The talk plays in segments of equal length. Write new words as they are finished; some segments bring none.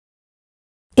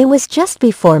It was just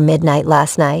before midnight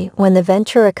last night when the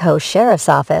Ventura Coast Sheriff's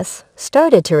Office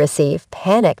started to receive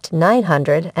panicked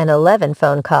 911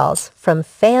 phone calls from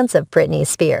fans of Britney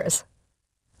Spears.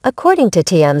 According to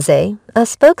TMZ, a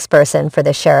spokesperson for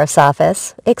the Sheriff's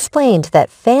Office explained that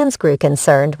fans grew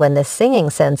concerned when the singing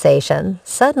sensation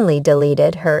suddenly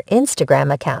deleted her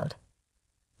Instagram account.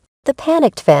 The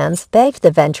panicked fans begged the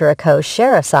Ventura Coast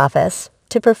Sheriff's Office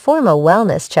to perform a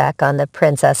wellness check on the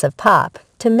Princess of Pop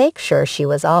to make sure she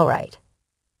was all right.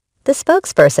 The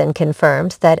spokesperson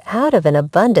confirmed that out of an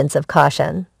abundance of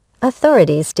caution,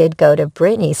 authorities did go to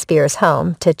Britney Spears'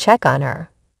 home to check on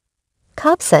her.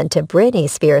 Cops sent to Britney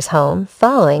Spears' home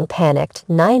following panicked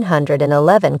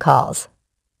 911 calls.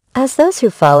 As those who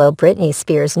follow Britney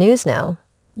Spears news know,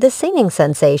 the singing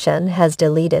sensation has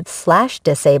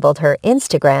deleted/disabled her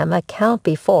Instagram account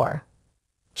before.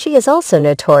 She is also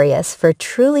notorious for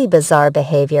truly bizarre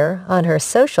behavior on her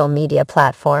social media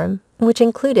platform, which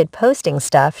included posting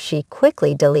stuff she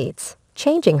quickly deletes,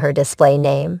 changing her display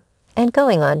name, and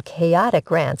going on chaotic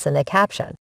rants in the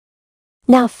caption.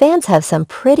 Now, fans have some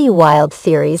pretty wild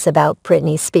theories about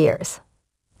Britney Spears.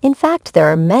 In fact,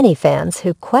 there are many fans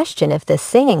who question if the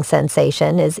singing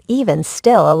sensation is even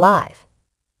still alive.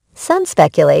 Some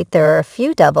speculate there are a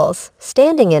few doubles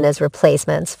standing in as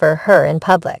replacements for her in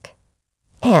public.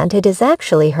 And it is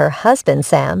actually her husband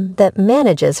Sam that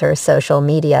manages her social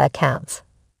media accounts.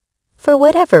 For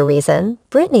whatever reason,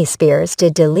 Britney Spears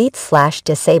did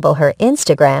delete/disable her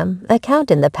Instagram account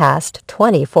in the past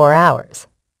 24 hours.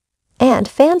 And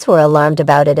fans were alarmed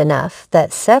about it enough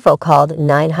that several called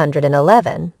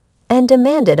 911 and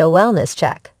demanded a wellness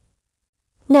check.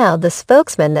 Now, the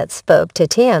spokesman that spoke to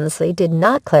TMZ did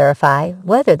not clarify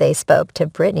whether they spoke to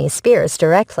Britney Spears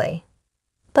directly.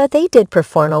 But they did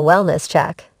perform a wellness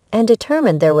check and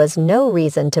determined there was no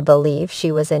reason to believe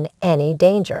she was in any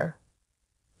danger.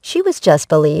 She was just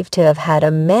believed to have had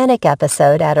a manic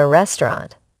episode at a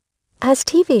restaurant. As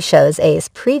TV shows Ace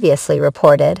previously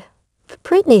reported,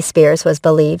 Britney Spears was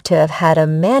believed to have had a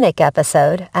manic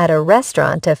episode at a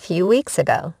restaurant a few weeks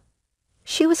ago.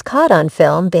 She was caught on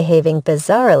film behaving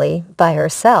bizarrely by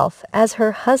herself as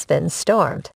her husband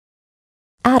stormed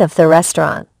out of the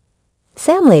restaurant.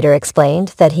 Sam later explained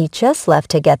that he just left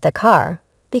to get the car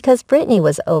because Britney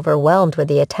was overwhelmed with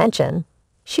the attention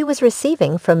she was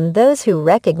receiving from those who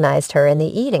recognized her in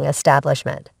the eating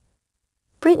establishment.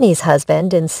 Britney's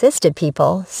husband insisted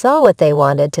people saw what they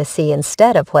wanted to see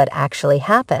instead of what actually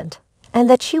happened, and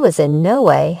that she was in no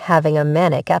way having a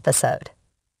manic episode.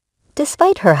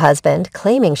 Despite her husband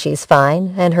claiming she's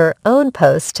fine and her own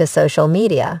posts to social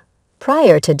media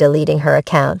prior to deleting her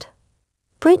account,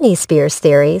 Britney Spears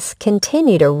theories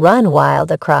continue to run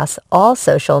wild across all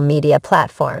social media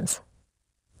platforms.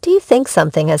 Do you think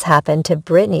something has happened to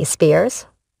Britney Spears?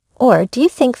 Or do you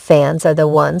think fans are the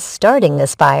ones starting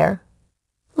this fire?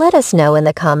 Let us know in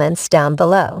the comments down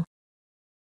below.